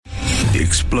The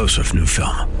explosive new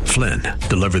film, Flynn,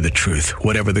 deliver the truth,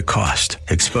 whatever the cost,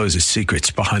 exposes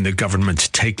secrets behind the government's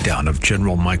takedown of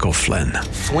General Michael Flynn.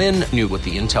 Flynn knew what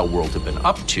the intel world had been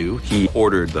up to. He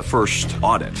ordered the first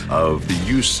audit of the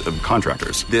use of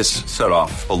contractors. This set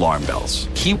off alarm bells.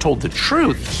 He told the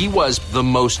truth. He was the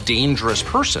most dangerous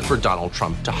person for Donald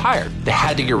Trump to hire. They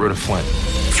had to get rid of Flynn.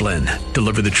 Flynn,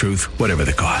 deliver the truth, whatever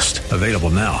the cost. Available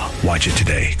now. Watch it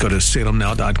today. Go to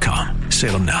salemnow.com.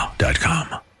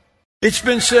 salemnow.com. It's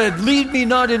been said, lead me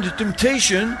not into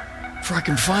temptation, for I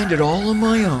can find it all on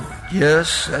my own.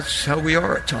 Yes, that's how we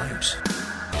are at times.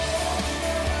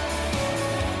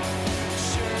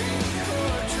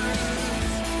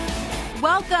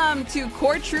 Welcome to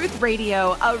Core Truth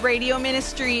Radio, a radio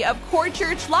ministry of Core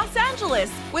Church Los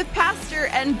Angeles with pastor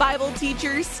and Bible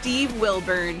teacher Steve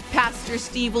Wilburn. Pastor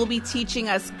Steve will be teaching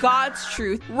us God's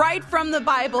truth right from the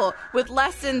Bible with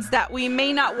lessons that we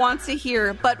may not want to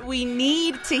hear, but we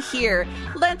need to hear.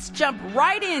 Let's jump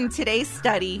right in today's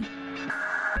study.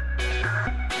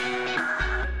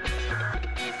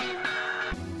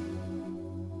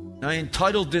 I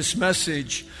entitled this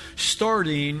message,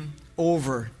 Starting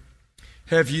Over.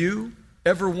 Have you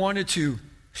ever wanted to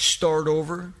start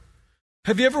over?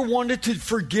 Have you ever wanted to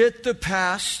forget the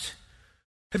past?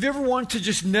 Have you ever wanted to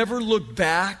just never look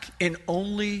back and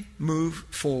only move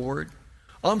forward?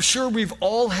 I'm sure we've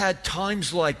all had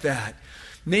times like that.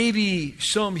 Maybe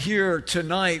some here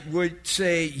tonight would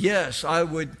say, yes, I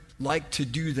would like to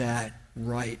do that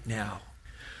right now.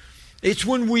 It's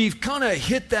when we've kind of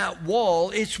hit that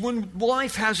wall. It's when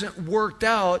life hasn't worked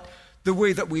out the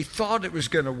way that we thought it was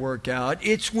going to work out.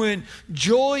 It's when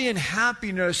joy and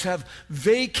happiness have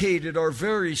vacated our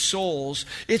very souls.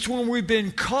 It's when we've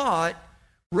been caught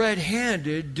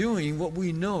red-handed doing what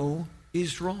we know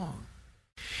is wrong.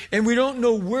 And we don't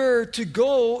know where to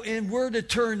go and where to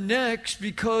turn next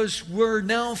because we're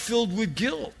now filled with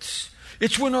guilt.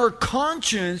 It's when our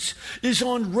conscience is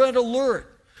on red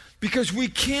alert because we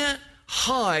can't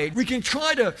hide. We can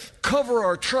try to cover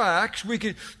our tracks. We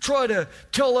can try to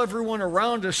tell everyone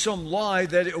around us some lie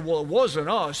that it wasn't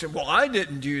us. And, I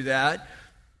didn't do that.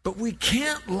 But we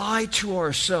can't lie to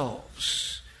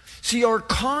ourselves. See, our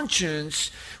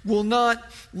conscience will not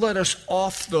let us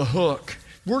off the hook.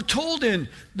 We're told in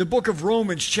the book of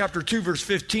Romans chapter 2 verse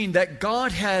 15 that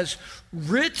God has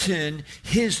written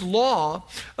his law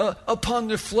upon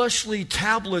the fleshly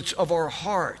tablets of our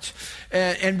heart.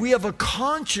 And we have a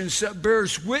conscience that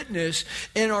bears witness,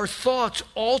 and our thoughts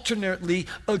alternately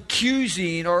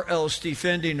accusing or else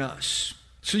defending us.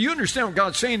 So you understand what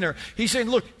God's saying there. He's saying,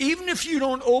 look, even if you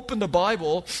don't open the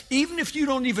Bible, even if you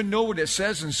don't even know what it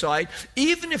says inside,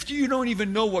 even if you don't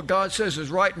even know what God says is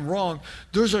right and wrong,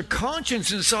 there's a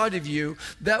conscience inside of you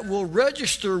that will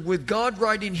register with God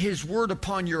writing his word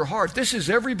upon your heart. This is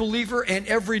every believer and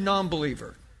every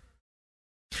non-believer.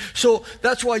 So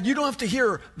that's why you don't have to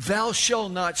hear, thou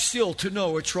shalt not steal, to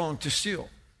know it's wrong to steal.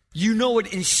 You know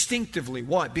it instinctively.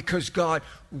 Why? Because God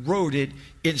wrote it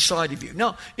inside of you.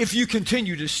 Now, if you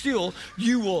continue to steal,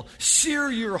 you will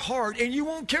sear your heart and you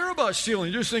won't care about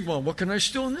stealing. You just think, what can I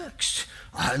steal next?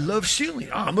 I love stealing.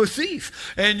 I'm a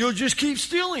thief. And you'll just keep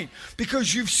stealing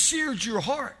because you've seared your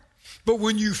heart. But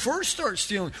when you first start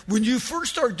stealing, when you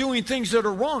first start doing things that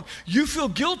are wrong, you feel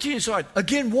guilty inside.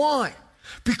 Again, why?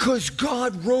 Because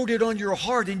God wrote it on your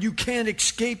heart and you can't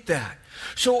escape that.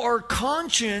 So our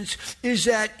conscience is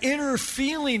that inner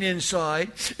feeling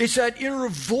inside. It's that inner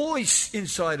voice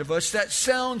inside of us that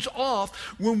sounds off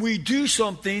when we do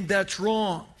something that's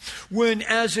wrong. When,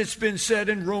 as it's been said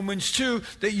in Romans 2,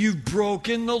 that you've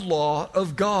broken the law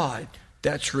of God.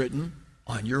 That's written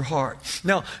on your heart.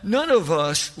 Now, none of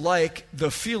us like the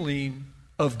feeling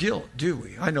of guilt, do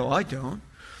we? I know I don't.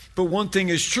 But one thing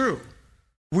is true.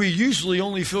 We usually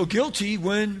only feel guilty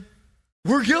when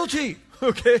we're guilty.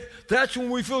 Okay, that's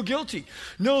when we feel guilty.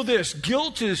 Know this,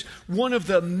 guilt is one of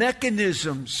the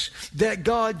mechanisms that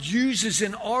God uses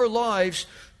in our lives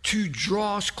to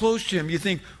draw us close to him. You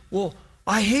think,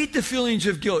 I hate the feelings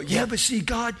of guilt. Yeah, but see,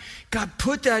 God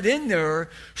put that in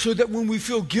there so that when we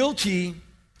feel guilty,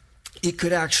 it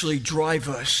could actually drive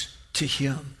us to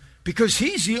him. Because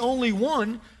he's the only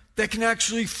one that can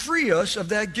actually free us of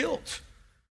that guilt.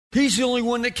 He's the only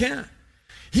one that can.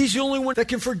 He's the only one that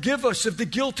can forgive us of the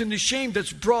guilt and the shame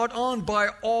that's brought on by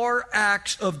our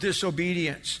acts of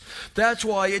disobedience. That's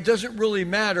why it doesn't really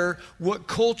matter what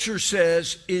culture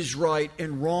says is right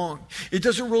and wrong. It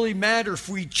doesn't really matter if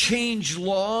we change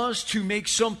laws to make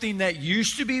something that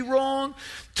used to be wrong.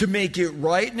 to make it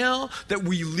right now, that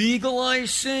we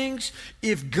legalize things.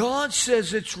 If God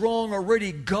says it's wrong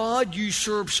already, God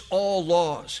usurps all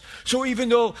laws. So even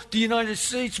though the United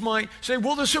States might say,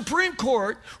 well, the Supreme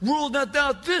Court ruled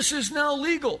that this is now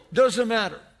legal, doesn't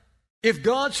matter. If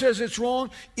God says it's wrong,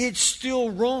 it's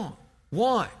still wrong.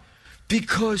 Why?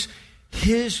 Because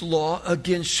his law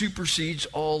again supersedes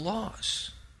all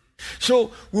laws.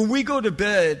 So when we go to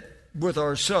bed with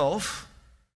ourselves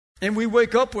and we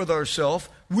wake up with ourselves,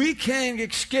 we can't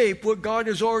escape what God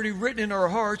has already written in our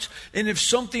hearts. And if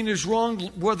something is wrong,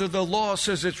 whether the law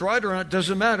says it's right or not,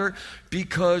 doesn't matter,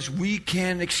 because we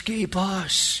can't escape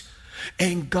us.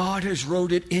 And God has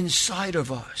wrote it inside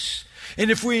of us. And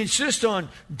if we insist on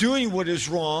doing what is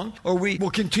wrong, or we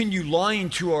will continue lying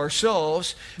to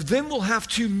ourselves, then we'll have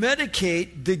to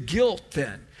medicate the guilt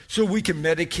then. So we can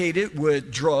medicate it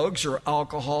with drugs or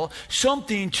alcohol,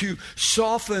 something to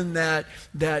soften that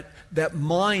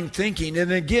mind thinking.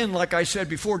 And again, like I said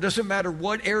before, it doesn't matter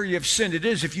what area of sin it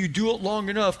is. If you do it long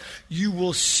enough, you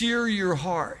will sear your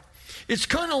heart. It's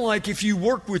kind of like if you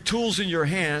work with tools in your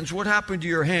hands, what happened to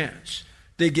your hands?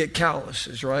 They get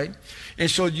calluses, right?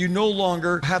 And so you no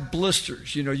longer have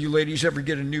blisters. You know, you ladies ever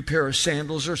get a new pair of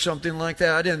sandals or something like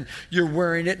that, and you're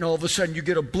wearing it, and all of a sudden you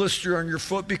get a blister on your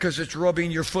foot because it's rubbing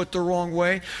your foot the wrong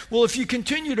way. Well, if you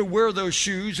continue to wear those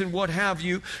shoes and what have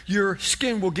you, your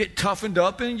skin will get toughened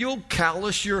up and you'll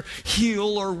callus your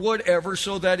heel or whatever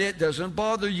so that it doesn't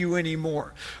bother you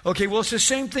anymore. Okay, well, it's the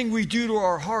same thing we do to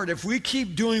our heart. If we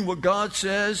keep doing what God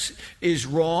says is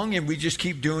wrong and we just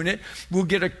keep doing it, we'll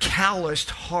get a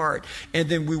calloused heart, and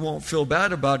then we won't feel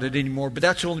bad about it anymore. But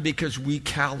that's only because we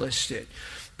calloused it.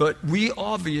 But we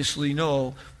obviously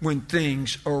know when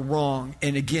things are wrong,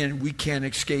 and again, we can't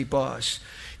escape us.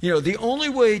 You know, the only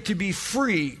way to be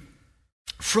free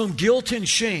from guilt and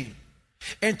shame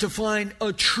and to find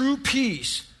a true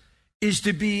peace is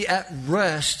to be at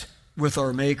rest with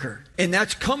our Maker. And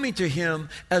that's coming to him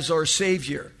as our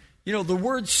Savior. You know, the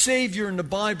word Savior in the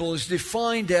Bible is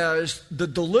defined as the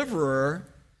deliverer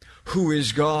who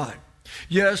is God.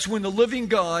 Yes, when the living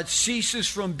God ceases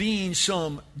from being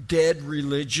some dead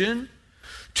religion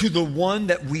to the one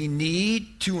that we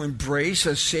need to embrace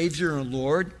as Savior and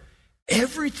Lord,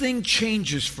 everything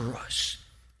changes for us.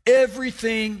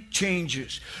 Everything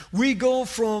changes. We go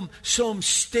from some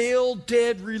stale,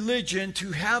 dead religion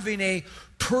to having a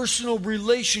personal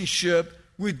relationship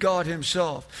with God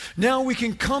himself. Now we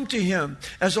can come to him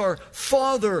as our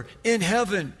Father in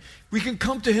heaven. We can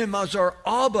come to him as our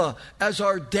Abba, as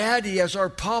our Daddy, as our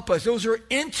Papa. Those are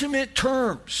intimate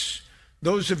terms.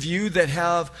 Those of you that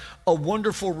have a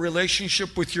wonderful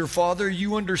relationship with your father,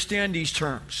 you understand these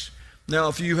terms. Now,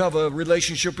 if you have a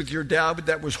relationship with your dad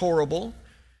that was horrible,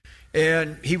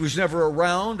 and he was never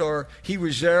around, or he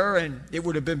was there and it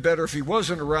would have been better if he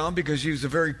wasn't around because he was a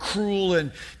very cruel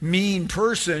and mean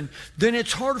person, then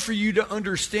it's hard for you to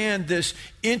understand this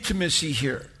intimacy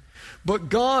here. But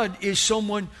God is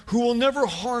someone who will never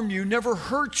harm you, never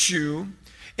hurt you,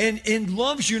 and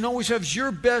loves you and always has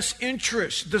your best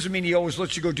interest. Doesn't mean he always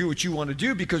lets you go do what you want to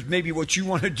do, because maybe what you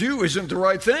want to do isn't the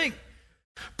right thing.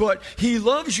 But he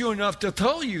loves you enough to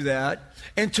tell you that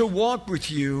and to walk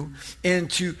with you and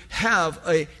to have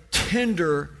a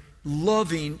tender,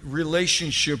 loving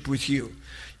relationship with you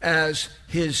as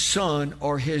his son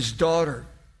or his daughter.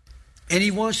 And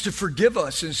he wants to forgive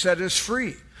us and set us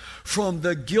free from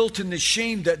the guilt and the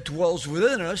shame that dwells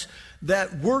within us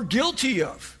that we're guilty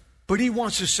of. But he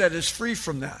wants to set us free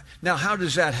from that. Now, how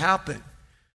does that happen?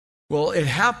 Well, it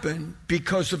happened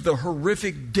because of the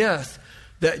horrific death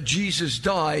that Jesus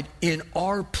died in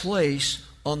our place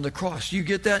on the cross. You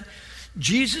get that?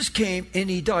 Jesus came and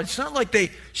he died. It's not like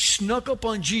they snuck up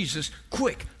on Jesus.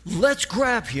 Quick, let's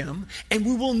grab him and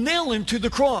we will nail him to the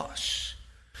cross.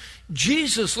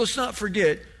 Jesus, let's not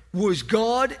forget, was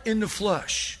God in the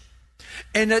flesh.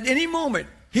 And at any moment,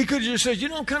 he could have just said, you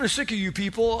know, I'm kind of sick of you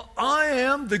people. I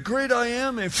am the great I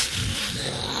am, and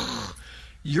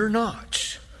you're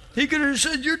not. He could have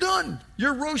said, you're done.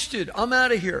 You're roasted. I'm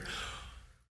out of here.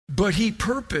 But he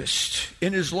purposed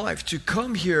in his life to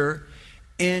come here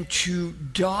and to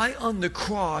die on the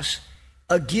cross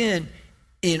again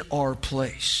in our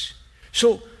place.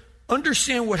 So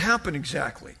understand what happened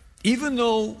exactly. Even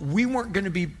though we weren't going to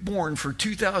be born for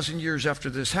 2,000 years after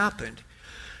this happened,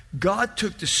 God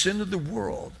took the sin of the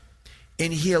world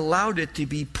and he allowed it to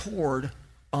be poured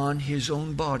on his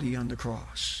own body on the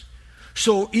cross.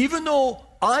 So even though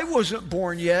I wasn't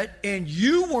born yet and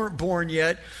you weren't born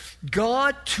yet,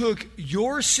 God took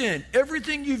your sin,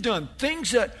 everything you've done,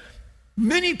 things that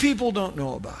many people don't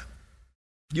know about.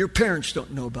 your parents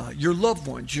don't know about, your loved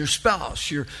ones, your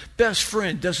spouse, your best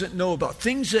friend doesn't know about,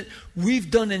 things that we've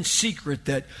done in secret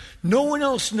that no one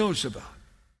else knows about.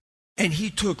 And he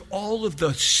took all of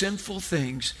the sinful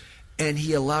things and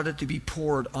he allowed it to be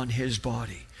poured on his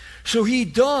body. So he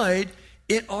died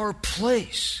in our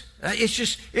place.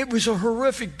 It was a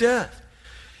horrific death.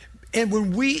 And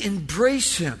when we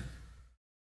embrace him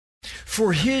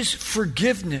for his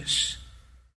forgiveness,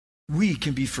 we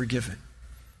can be forgiven.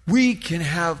 We can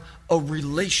have a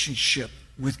relationship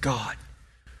with God.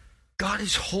 God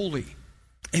is holy,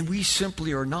 and we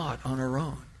simply are not on our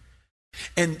own.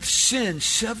 And sin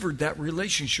severed that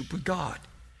relationship with God.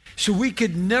 So we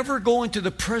could never go into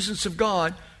the presence of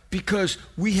God because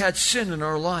we had sin in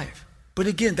our life. But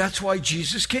again, that's why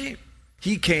Jesus came.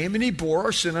 He came and he bore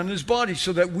our sin on his body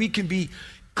so that we can be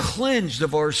cleansed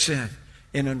of our sin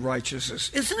and unrighteousness.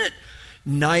 Isn't it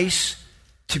nice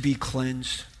to be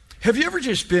cleansed? Have you ever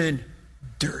just been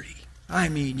dirty? I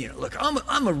mean, look,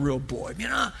 I'm a real boy.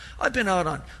 I've been out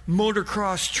on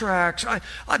motocross tracks.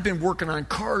 I've been working on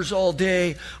cars all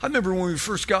day. I remember when we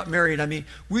first got married. I mean,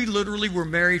 we literally were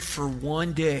married for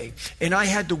one day. And I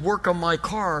had to work on my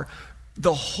car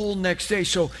the whole next day.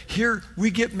 So here we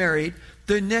get married.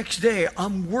 The next day,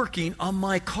 I'm working on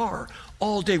my car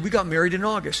all day. We got married in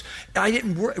August. We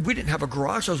didn't have a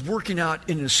garage. I was working out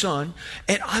in the sun,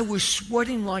 and I was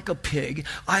sweating like a pig.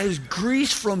 I was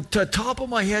greased from the top of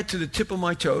my head to the tip of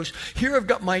my toes. Here I've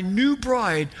got my new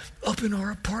bride up in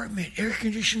our apartment,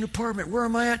 air-conditioned apartment. Where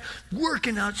am I at?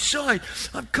 Working outside.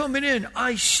 I'm coming in.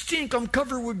 I stink. I'm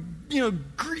covered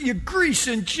with grease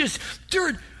and just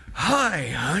dirt. Hi,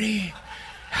 honey.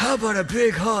 How about a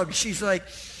big hug? She's like,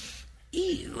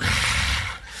 ew.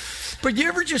 But you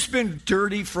ever just been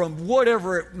dirty from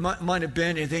whatever it might have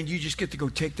been, and then you just get to go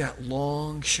take that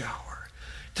long shower?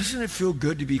 Doesn't it feel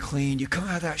good to be clean? You come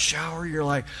out of that shower, you're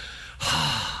like,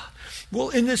 ah. Well,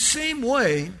 in the same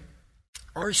way,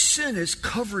 our sin has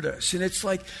covered us, and it's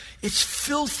like, it's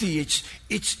filthy.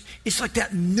 It's like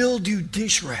that mildew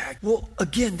dish rag. Well,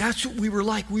 again, that's what we were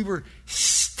like. We were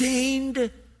stained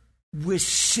with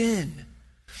sin.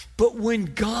 But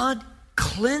when God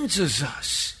cleanses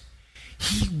us,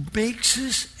 he makes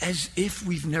us as if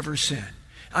we've never sinned.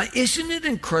 Isn't it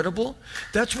incredible?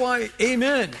 That's why,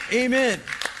 amen.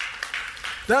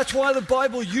 That's why the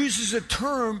Bible uses a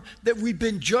term that we've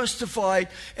been justified,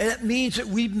 and that means that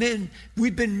we've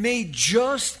been made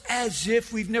just as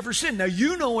if we've never sinned. Now,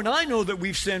 you know and I know that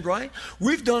we've sinned, right?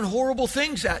 We've done horrible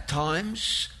things at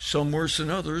times, some worse than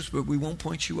others, but we won't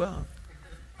point you out.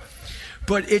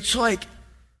 But it's like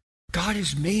God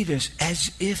has made us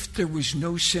as if there was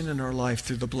no sin in our life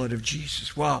through the blood of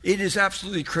Jesus. Wow. It is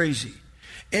absolutely crazy.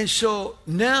 And so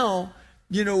now,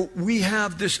 we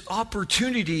have this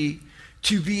opportunity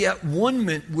to be at one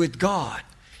with God.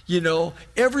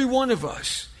 Every one of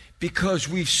us, because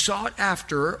we've sought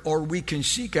after, or we can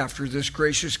seek after, this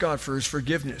gracious God for his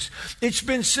forgiveness. It's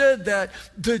been said that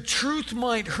the truth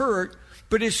might hurt,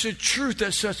 but it's the truth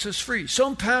that sets us free.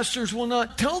 Some pastors will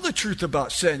not tell the truth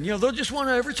about sin. They'll just want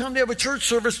to, every time they have a church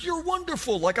service, you're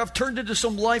wonderful. Like I've turned into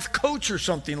some life coach or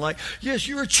something. Like, yes,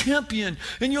 you're a champion,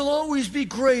 and you'll always be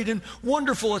great and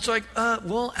wonderful. It's like,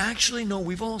 well, actually, no,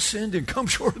 we've all sinned and come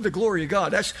short of the glory of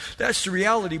God. That's the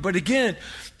reality. But again,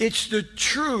 it's the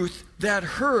truth that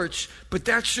hurts, but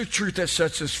that's the truth that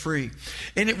sets us free.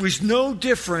 And it was no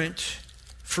different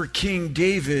for King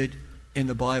David in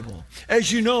the Bible.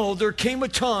 As you know, there came a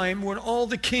time when all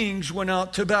the kings went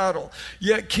out to battle.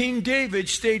 Yet King David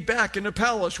stayed back in the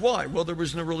palace. Why? Well, there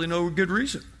was really no good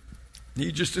reason.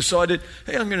 He just decided,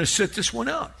 hey, I'm going to sit this one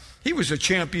out. He was a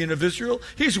champion of Israel.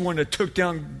 He's the one that took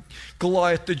down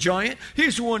Goliath the giant.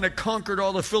 He's the one that conquered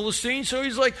all the Philistines. So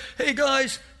he's like, hey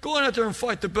guys, go on out there and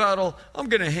fight the battle. I'm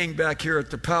going to hang back here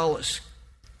at the palace.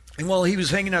 And while he was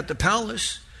hanging at the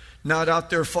palace, not out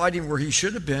there fighting where he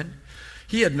should have been,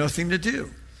 he had nothing to do.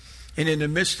 And in the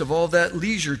midst of all that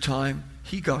leisure time,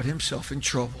 he got himself in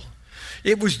trouble.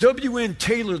 It was W.N.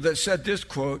 Taylor that said this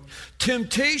quote,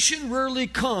 "Temptation rarely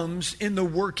comes in the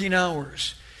working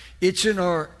hours. It's in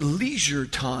our leisure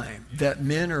time that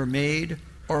men are made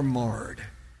or marred."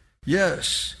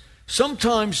 Yes,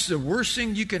 sometimes the worst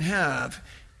thing you can have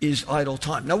is idle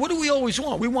time. Now, what do we always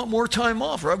want? We want more time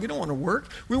off, right? We don't want to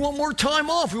work. We want more time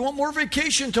off. We want more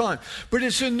vacation time. But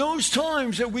it's in those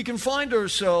times that we can find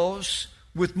ourselves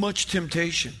with much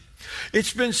temptation.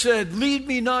 It's been said, "Lead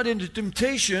me not into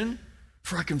temptation,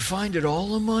 for I can find it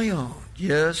all on my own."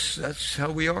 Yes, that's how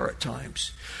we are at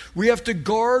times. We have to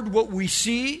guard what we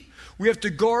see. We have to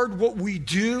guard what we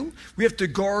do. We have to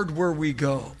guard where we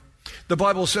go. The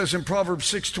Bible says in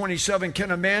Proverbs 6:27,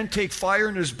 can a man take fire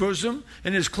in his bosom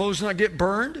and his clothes not get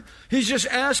burned? He's just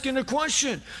asking a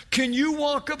question. Can you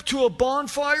walk up to a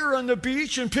bonfire on the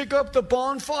beach and pick up the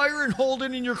bonfire and hold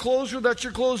it in your clothes without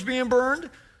your clothes being burned?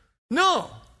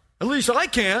 No. At least I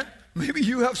can't. Maybe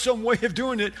you have some way of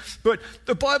doing it, but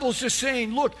the Bible's just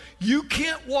saying, look, you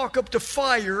can't walk up to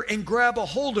fire and grab a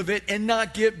hold of it and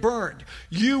not get burned.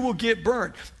 You will get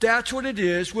burned. That's what it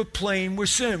is with playing with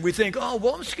sin. We think, oh,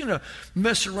 well, I'm just going to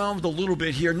mess around with a little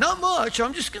bit here. Not much.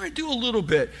 I'm just going to do a little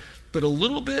bit. But a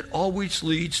little bit always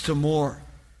leads to more.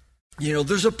 You know,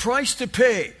 there's a price to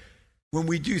pay when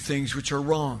we do things which are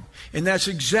wrong. And that's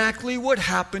exactly what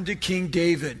happened to King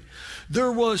David.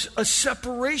 There was a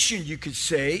separation, you could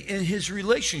say, in his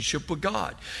relationship with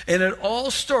God. And it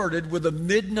all started with a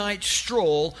midnight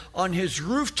stroll on his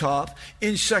rooftop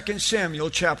in 2 Samuel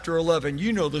chapter 11.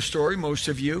 You know the story, most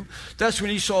of you. That's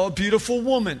when he saw a beautiful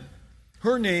woman.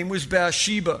 Her name was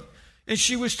Bathsheba, and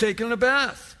she was taking a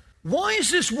bath. Why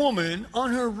is this woman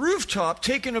on her rooftop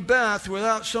taking a bath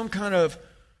without some kind of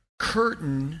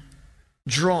curtain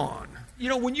drawn? You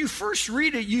know, when you first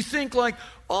read it, you think like,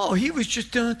 oh, he was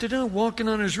just walking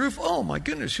on his roof. Oh, my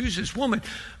goodness, who's this woman?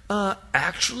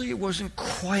 Actually, it wasn't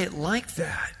quite like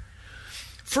that.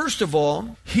 First of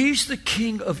all, he's the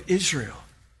king of Israel.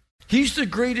 He's the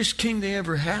greatest king they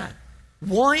ever had.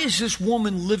 Why is this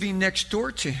woman living next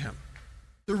door to him?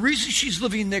 The reason she's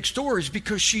living next door is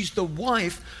because she's the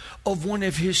wife of one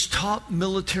of his top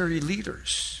military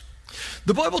leaders.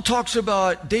 The Bible talks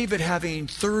about David having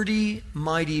 30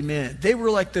 mighty men. They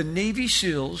were like the Navy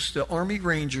SEALs, the Army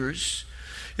Rangers.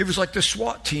 It was like the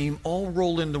SWAT team all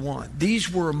rolled into one.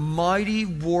 These were mighty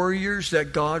warriors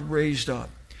that God raised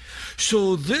up.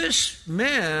 So this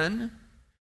man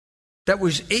that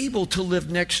was able to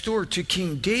live next door to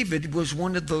King David was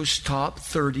one of those top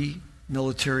 30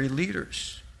 military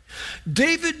leaders.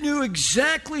 David knew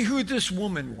exactly who this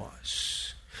woman was,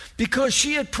 because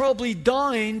she had probably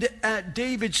dined at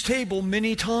David's table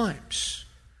many times.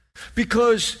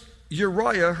 Because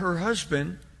Uriah, her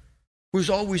husband, was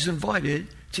always invited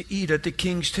to eat at the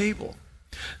king's table.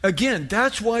 Again,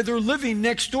 that's why they're living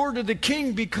next door to the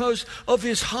king, because of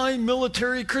his high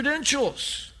military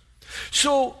credentials.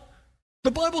 So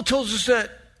the Bible tells us that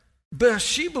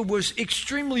Bathsheba was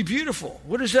extremely beautiful.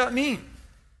 What does that mean?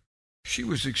 She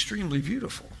was extremely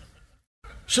beautiful.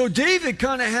 So David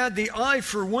kind of had the eye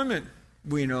for women,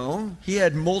 we know. He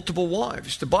had multiple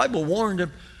wives. The Bible warned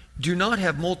him, do not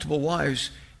have multiple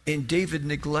wives, and David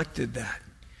neglected that.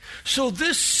 So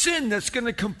this sin that's going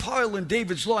to compile in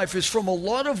David's life is from a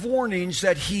lot of warnings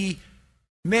that he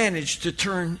managed to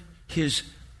turn his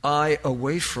eye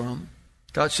away from.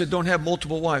 God said, don't have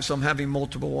multiple wives. I'm having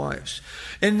multiple wives.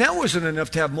 And that wasn't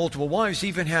enough to have multiple wives. He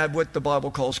even had what the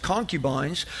Bible calls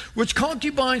concubines, which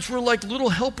concubines were like little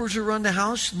helpers around the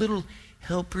house, little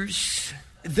helpers.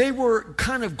 They were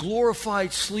kind of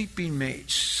glorified sleeping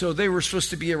mates. So they were supposed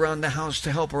to be around the house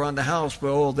to help around the house.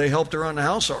 Well, they helped around the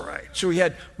house all right. So he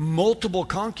had multiple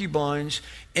concubines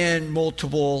and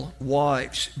multiple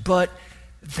wives. But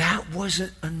that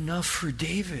wasn't enough for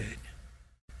David.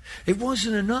 It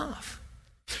wasn't enough.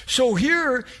 So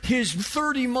here, his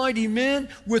 30 mighty men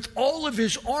with all of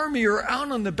his army are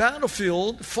out on the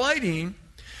battlefield fighting.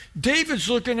 David's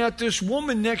looking at this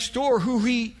woman next door who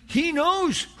he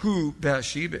knows who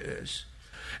Bathsheba is.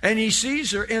 And he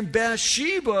sees her, and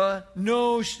Bathsheba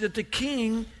knows that the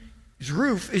king's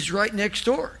roof is right next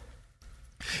door.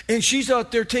 And she's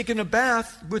out there taking a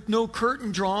bath with no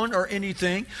curtain drawn or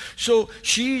anything. So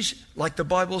she's, like the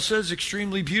Bible says,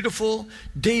 extremely beautiful.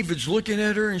 David's looking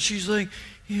at her, and she's like,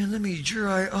 yeah, let me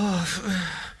dry off,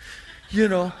 you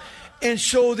know. And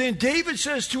so then David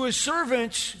says to his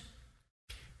servants,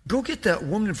 go get that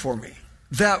woman for me.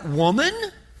 That woman?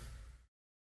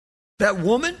 That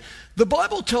woman? The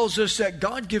Bible tells us that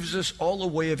God gives us all a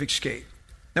way of escape.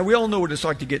 Now, we all know what it's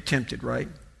like to get tempted, right?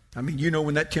 I mean, you know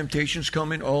when that temptation's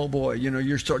coming, oh boy, you know,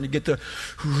 you're starting to get the,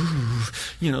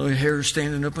 hair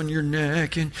standing up on your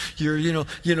neck, and you're,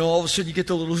 all of a sudden you get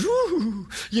the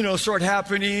little, start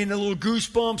happening, the little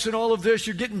goosebumps and all of this.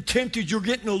 You're getting tempted. You're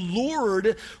getting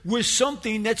allured with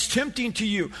something that's tempting to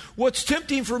you. What's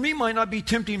tempting for me might not be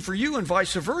tempting for you, and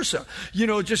vice versa.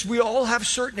 We all have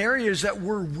certain areas that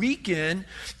we're weak in,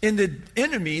 and the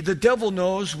enemy, the devil,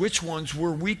 knows which ones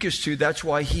we're weakest to. That's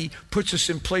why he puts us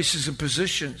in places and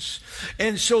positions.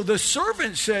 And so the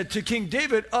servant said to King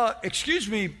David, excuse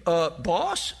me,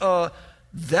 boss,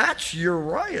 that's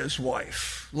Uriah's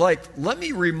wife. Like, let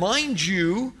me remind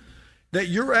you that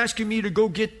you're asking me to go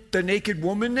get the naked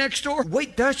woman next door.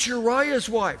 Wait, that's Uriah's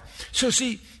wife. So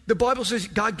see, the Bible says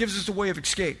God gives us a way of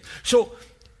escape. So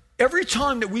every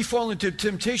time that we fall into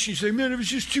temptation, you say, man, it was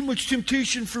just too much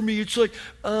temptation for me. It's like,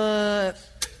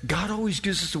 God always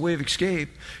gives us a way of escape.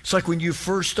 It's like when you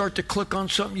first start to click on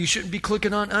something you shouldn't be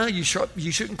clicking on. You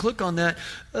shouldn't click on that.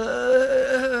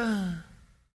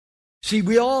 See,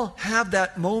 we all have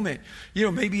that moment.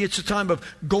 Maybe it's a time of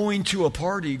going to a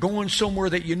party, going somewhere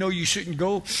that you know you shouldn't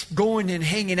go, going and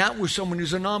hanging out with someone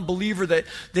who's a non-believer that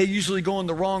they usually go in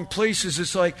the wrong places.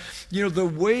 It's like, the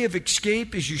way of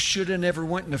escape is you should have never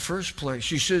went in the first place.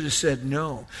 You should have said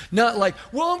no. Not like,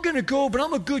 well, I'm going to go, but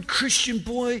I'm a good Christian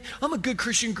boy. I'm a good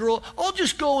Christian girl. I'll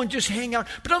just go and just hang out,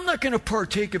 but I'm not going to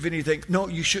partake of anything. No,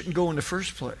 you shouldn't go in the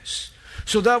first place.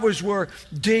 So that was where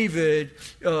David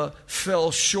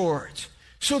fell short.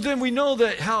 So then we know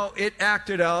that how it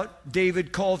acted out.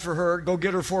 David called for her, go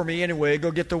get her for me anyway,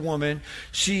 go get the woman.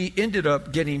 She ended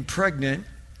up getting pregnant.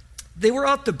 They were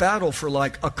out the battle for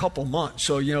like a couple months.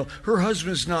 So, her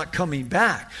husband's not coming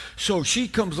back. So she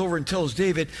comes over and tells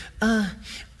David,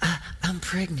 I'm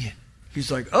pregnant.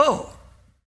 He's like, oh.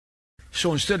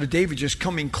 So instead of David just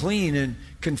coming clean and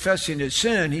confessing his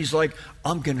sin, he's like,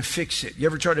 I'm going to fix it. You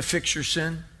ever try to fix your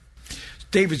sin?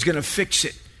 David's going to fix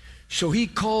it. So he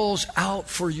calls out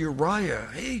for Uriah.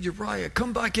 Hey, Uriah,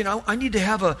 come back in. I need to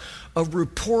have a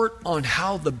report on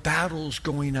how the battle's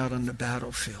going out on the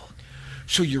battlefield.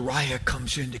 So Uriah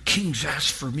comes in. The king's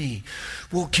asked for me.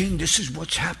 Well, king, this is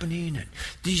what's happening, and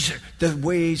these are the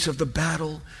ways of the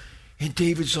battle. And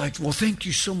David's like, well, thank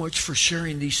you so much for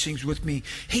sharing these things with me.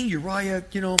 Hey, Uriah,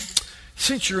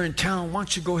 since you're in town, why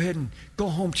don't you go ahead and go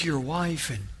home to your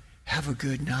wife and have a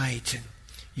good night. And,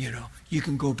 you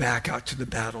can go back out to the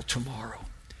battle tomorrow.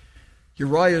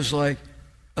 Uriah's like,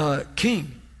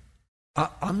 king,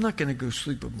 I'm not going to go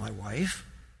sleep with my wife.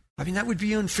 I mean, that would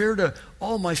be unfair to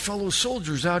all my fellow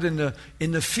soldiers out in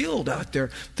the field out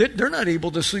there. They're not able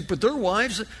to sleep with their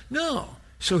wives. No.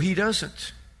 So he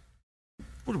doesn't.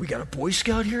 What do we got, a Boy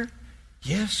Scout here?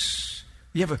 Yes.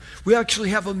 We actually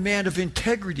have a man of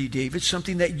integrity, David,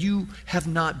 something that you have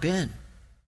not been.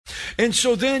 And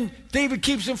so then David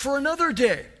keeps him for another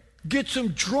day. Gets him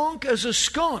drunk as a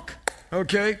skunk.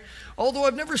 Okay? Although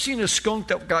I've never seen a skunk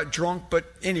that got drunk, but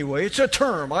anyway, it's a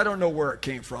term. I don't know where it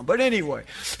came from. But anyway,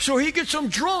 so he gets him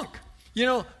drunk.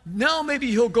 Now maybe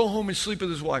he'll go home and sleep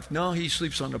with his wife. No, he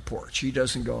sleeps on the porch. He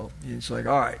doesn't go. It's like,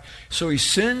 all right. So he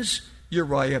sends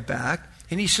Uriah back.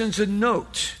 And he sends a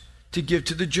note to give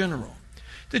to the general.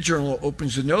 The general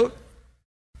opens the note,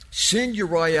 send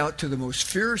Uriah out to the most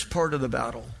fierce part of the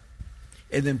battle,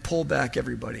 and then pull back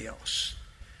everybody else.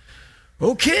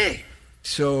 Okay,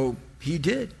 so he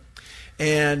did.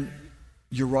 And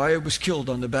Uriah was killed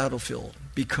on the battlefield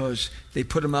because they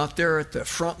put him out there at the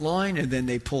front line and then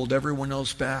they pulled everyone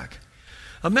else back.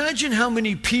 Imagine how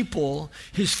many people,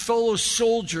 his fellow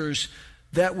soldiers,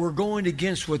 that were going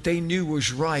against what they knew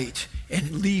was right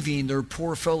and leaving their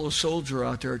poor fellow soldier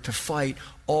out there to fight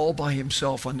all by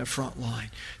himself on the front line.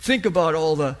 Think about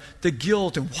all the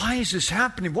guilt and why is this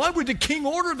happening? Why would the king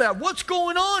order that? What's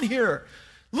going on here?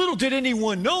 Little did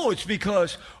anyone know it's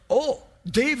because,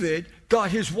 David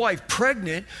got his wife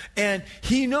pregnant and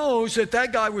he knows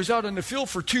that guy was out in the field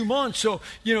for 2 months. So,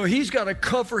 he's got to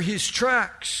cover his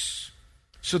tracks.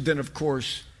 So then, of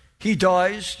course, he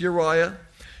dies, Uriah.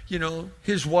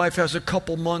 His wife has a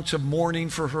couple months of mourning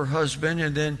for her husband,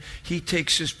 and then he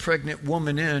takes his pregnant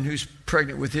woman in, who's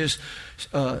pregnant with his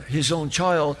own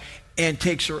child, and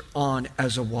takes her on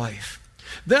as a wife.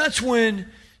 That's when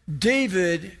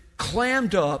David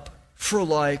clammed up for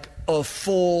like a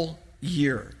full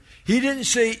year. He didn't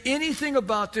say anything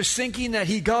about this, thinking that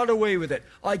he got away with it.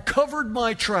 I covered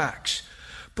my tracks.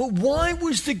 But why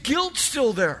was the guilt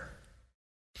still there?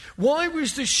 Why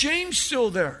was the shame still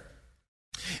there?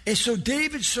 And so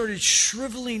David started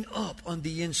shriveling up on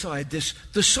the inside.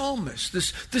 The psalmist,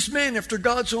 this man after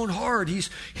God's own heart, he's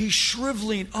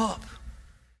shriveling up.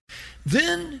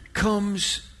 Then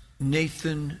comes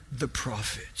Nathan the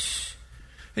prophet.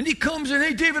 And he comes in,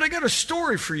 hey, David, I got a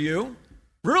story for you.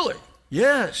 Really?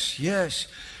 Yes.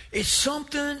 It's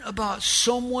something about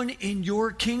someone in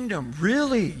your kingdom.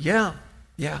 Really? Yeah.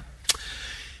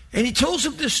 And he tells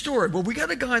him this story. Well, we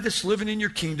got a guy that's living in your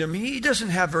kingdom. He doesn't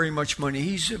have very much money.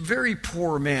 He's a very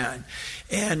poor man.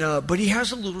 But he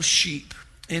has a little sheep.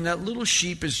 And that little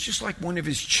sheep is just like one of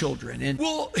his children. And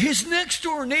his next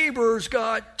door neighbor's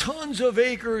got tons of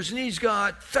acres and he's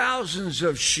got thousands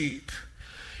of sheep.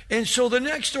 And so the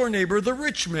next door neighbor, the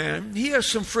rich man, he has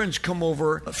some friends come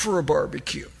over for a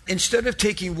barbecue. Instead of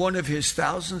taking one of his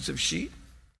thousands of sheep,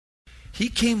 he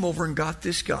came over and got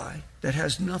this guy that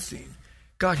has nothing.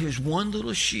 Got his one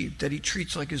little sheep that he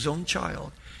treats like his own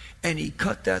child, and he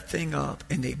cut that thing up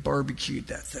and they barbecued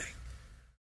that thing.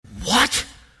 What?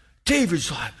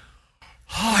 David's like,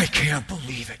 I can't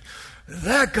believe it.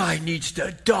 That guy needs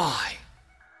to die.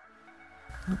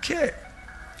 Okay.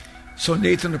 So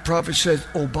Nathan the prophet says,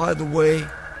 oh, by the way,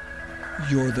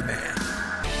 you're the man.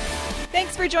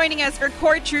 Thanks for joining us for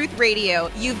Core Truth Radio.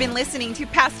 You've been listening to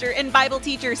pastor and Bible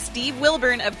teacher Steve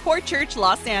Wilburn of Core Church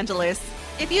Los Angeles.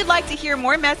 If you'd like to hear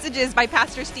more messages by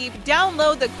Pastor Steve,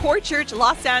 download the Core Church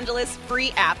Los Angeles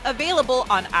free app available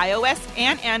on iOS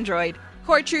and Android.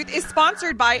 Core Truth is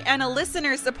sponsored by and a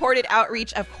listener-supported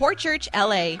outreach of Core Church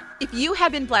LA. If you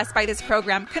have been blessed by this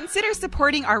program, consider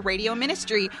supporting our radio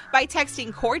ministry by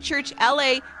texting Core Church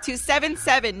LA to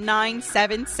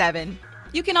 77977.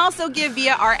 You can also give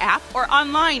via our app or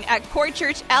online at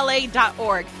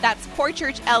corechurchla.org. That's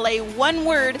corechurchla, one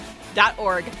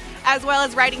word.org. As well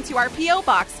as writing to our P.O.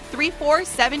 Box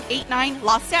 34789,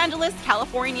 Los Angeles,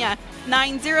 California,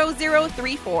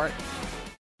 90034.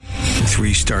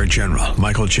 3-star General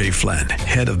Michael J. Flynn,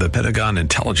 head of the Pentagon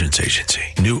Intelligence Agency,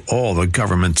 knew all the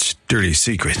government's dirty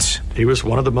secrets. He was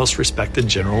one of the most respected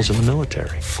generals in the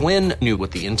military. Flynn knew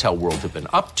what the intel world had been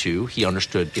up to. He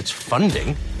understood its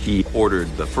funding. He ordered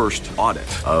the first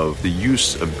audit of the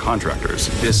use of contractors.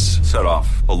 This set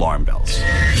off alarm bells.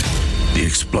 The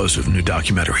explosive new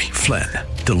documentary, Flynn,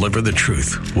 Deliver the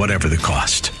Truth, Whatever the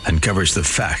Cost, uncovers the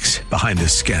facts behind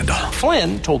this scandal.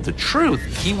 Flynn told the truth.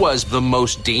 He was the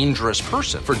most dangerous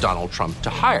person for Donald Trump to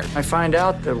hire. I find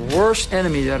out the worst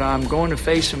enemy that I'm going to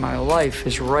face in my life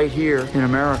is right here in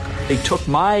America. They took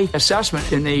my assessment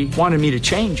and they wanted me to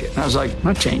change it. And I was like, I'm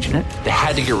not changing it. They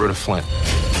had to get rid of Flynn.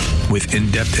 With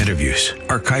in-depth interviews,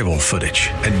 archival footage,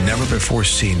 and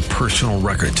never-before-seen personal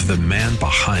records of the man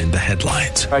behind the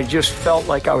headlines. I just felt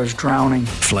like I was drowning.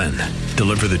 Flynn,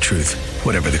 Deliver the Truth,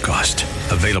 Whatever the Cost.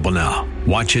 Available now.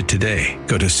 Watch it today.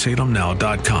 Go to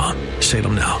salemnow.com.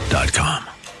 salemnow.com.